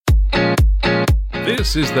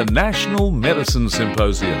This is the National Medicine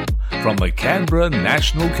Symposium from the Canberra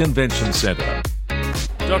National Convention Centre.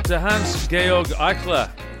 Dr. Hans-Georg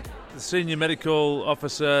Eichler, the Senior Medical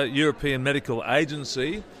Officer, European Medical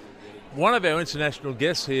Agency, one of our international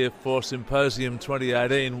guests here for Symposium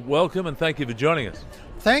 2018. Welcome and thank you for joining us.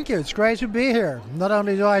 Thank you. It's great to be here. Not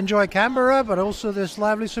only do I enjoy Canberra, but also this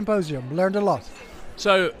lively symposium. Learned a lot.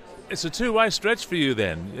 So it's a two-way stretch for you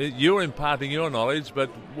then. You're imparting your knowledge, but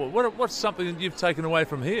what's something that you've taken away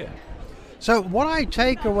from here? So what I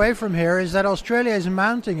take away from here is that Australia is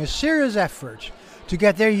mounting a serious effort to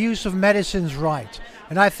get their use of medicines right.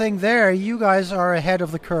 And I think there you guys are ahead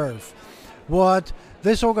of the curve. What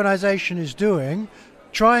this organization is doing,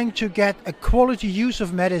 trying to get a quality use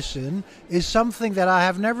of medicine, is something that I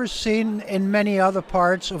have never seen in many other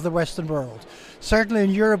parts of the Western world. Certainly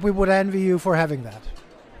in Europe we would envy you for having that.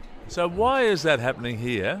 So why is that happening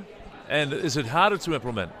here, and is it harder to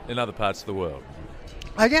implement in other parts of the world?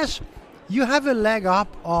 I guess you have a leg up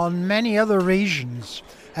on many other regions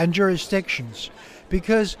and jurisdictions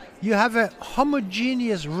because you have a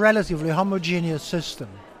relatively homogeneous system.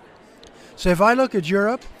 So if I look at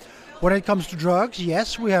Europe, when it comes to drugs,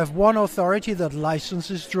 yes, we have one authority that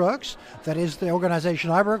licenses drugs. That is the organization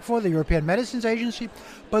I work for, the European Medicines Agency.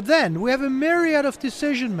 But then we have a myriad of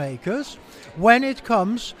decision makers when it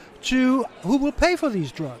comes to who will pay for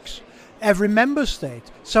these drugs. Every member state,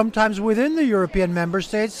 sometimes within the European member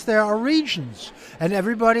states, there are regions, and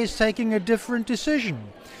everybody is taking a different decision.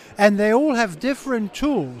 And they all have different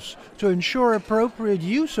tools to ensure appropriate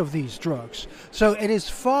use of these drugs. So it is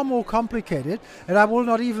far more complicated, and I will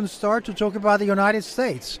not even start to talk about the United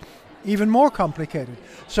States. Even more complicated.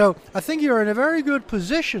 So I think you're in a very good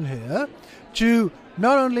position here to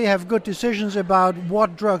not only have good decisions about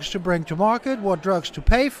what drugs to bring to market, what drugs to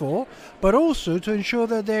pay for, but also to ensure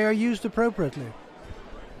that they are used appropriately.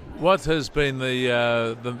 What has been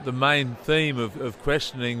the main theme of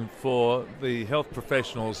questioning for the health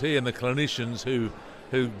professionals here and the clinicians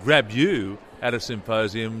who grab you at a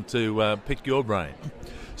symposium to pick your brain?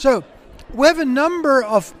 So we have a number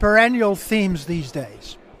of perennial themes these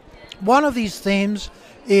days. One of these themes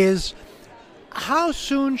is how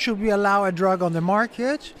soon should we allow a drug on the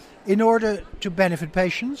market in order to benefit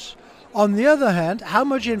patients? On the other hand, how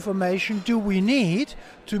much information do we need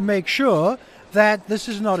to make sure that this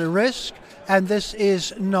is not a risk and this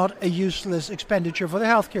is not a useless expenditure for the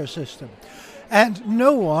healthcare system? And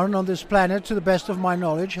no one on this planet, to the best of my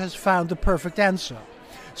knowledge, has found the perfect answer.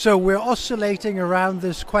 So we're oscillating around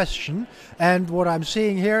this question, and what I'm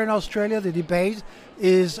seeing here in Australia, the debate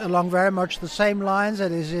is along very much the same lines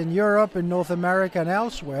that is in Europe, in North America and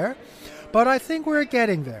elsewhere. But I think we're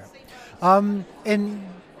getting there. In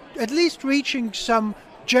at least reaching some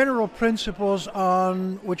general principles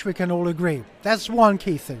on which we can all agree. That's one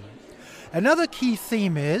key theme. Another key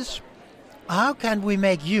theme is how can we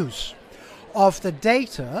make use of the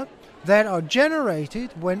data that are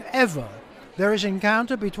generated whenever there is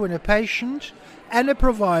encounter between a patient and a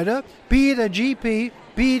provider, be it a GP,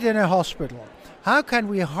 be it in a hospital. How can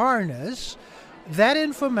we harness that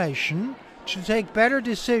information to take better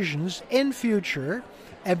decisions in future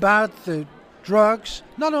about the drugs,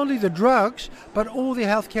 not only the drugs, but all the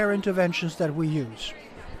healthcare interventions that we use?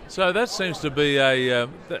 So that seems to be a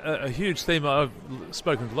huge theme. I've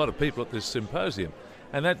spoken to a lot of people at this symposium,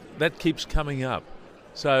 and that keeps coming up.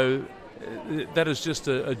 So that is just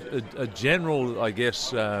a general, I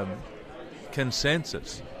guess,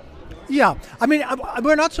 consensus. Yeah, I mean,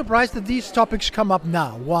 we're not surprised that these topics come up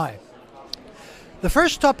now. Why? The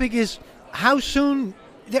first topic is how soon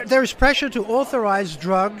there is pressure to authorize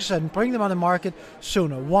drugs and bring them on the market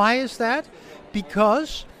sooner. Why is that?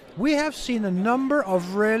 Because we have seen a number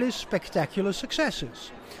of really spectacular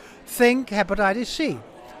successes. Think hepatitis C.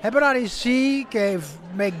 Hepatitis C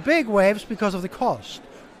make big waves because of the cost.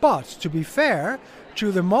 But to be fair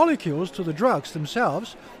to the molecules, to the drugs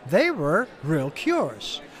themselves, they were real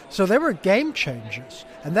cures. So they were game changers.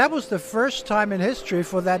 And that was the first time in history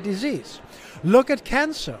for that disease. Look at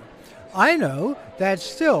cancer. I know that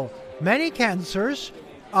still many cancers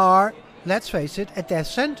are, let's face it, a death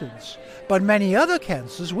sentence. But many other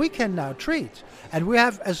cancers we can now treat. And we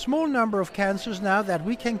have a small number of cancers now that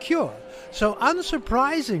we can cure. So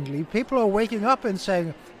unsurprisingly, people are waking up and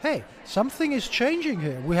saying, hey, something is changing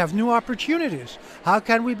here. We have new opportunities. How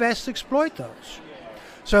can we best exploit those?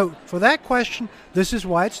 So for that question, this is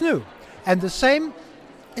why it's new. And the same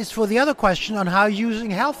is for the other question on how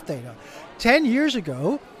using health data. 10 years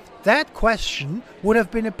ago, that question would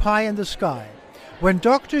have been a pie in the sky. When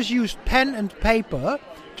doctors used pen and paper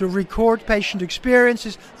to record patient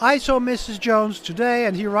experiences. I saw Mrs. Jones today,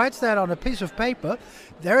 and he writes that on a piece of paper.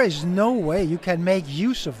 There is no way you can make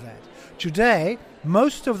use of that. Today,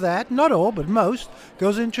 most of that, not all, but most,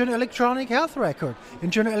 goes into an electronic health record,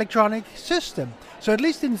 into an electronic system. So at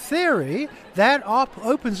least in theory, that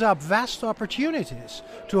opens up vast opportunities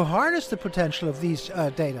to harness the potential of these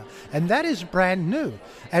data. And that is brand new.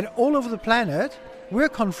 And all over the planet, we're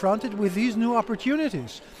confronted with these new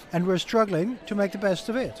opportunities, and we're struggling to make the best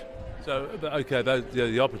of it. So, okay,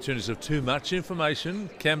 the opportunities of too much information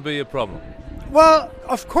can be a problem. Well,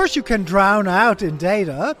 of course you can drown out in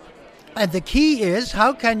data, and the key is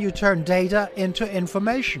how can you turn data into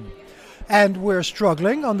information? And we're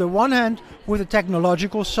struggling, on the one hand, with the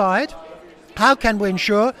technological side. How can we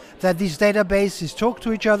ensure that these databases talk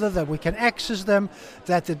to each other, that we can access them,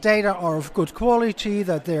 that the data are of good quality,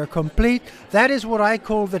 that they are complete? That is what I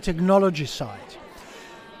call the technology side.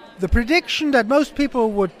 The prediction that most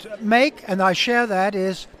people would make, and I share that,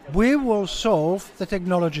 is we will solve the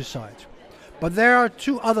technology side. But there are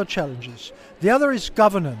two other challenges. The other is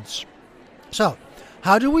governance. So,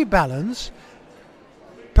 how do we balance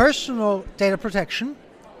personal data protection,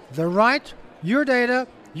 the right, your data,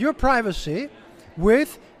 your privacy,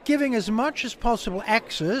 with giving as much as possible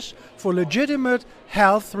access for legitimate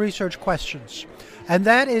health research questions? And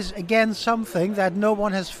that is, again, something that no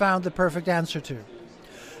one has found the perfect answer to.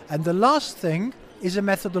 And the last thing is a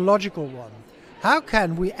methodological one. How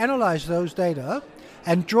can we analyze those data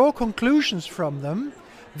and draw conclusions from them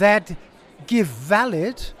that give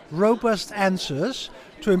valid, robust answers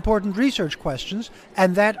to important research questions,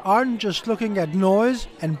 and that aren't just looking at noise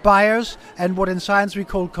and bias and what in science we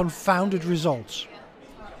call confounded results?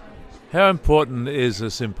 How important is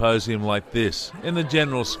a symposium like this in the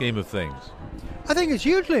general scheme of things? I think it's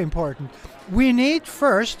hugely important. We need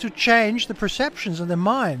first to change the perceptions in the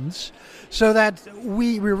minds so that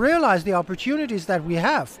we realize the opportunities that we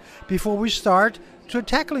have before we start to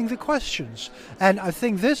tackling the questions. And I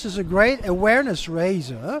think this is a great awareness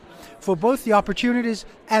raiser for both the opportunities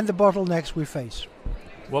and the bottlenecks we face.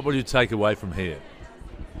 What will you take away from here?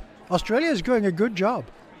 Australia is doing a good job.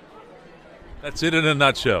 That's it in a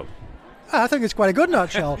nutshell. I think it's quite a good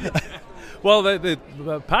nutshell. Well, the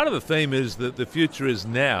part of the theme is that the future is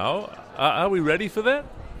now. Are we ready for that?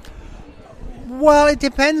 Well, it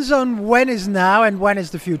depends on when is now and when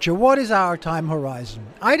is the future. What is our time horizon?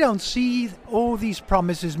 I don't see all these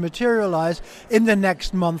promises materialize in the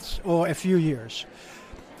next months or a few years.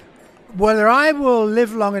 Whether I will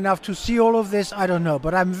live long enough to see all of this, I don't know.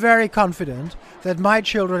 But I'm very confident that my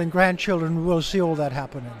children and grandchildren will see all that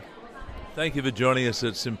happening. Thank you for joining us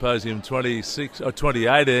at Symposium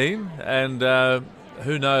 2018. And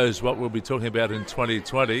who knows what we'll be talking about in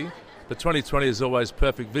 2020. But 2020 is always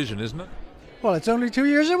perfect vision, isn't it? Well, it's only 2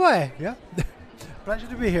 years away. Yeah. Pleasure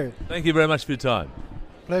to be here. Thank you very much for your time.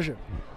 Pleasure.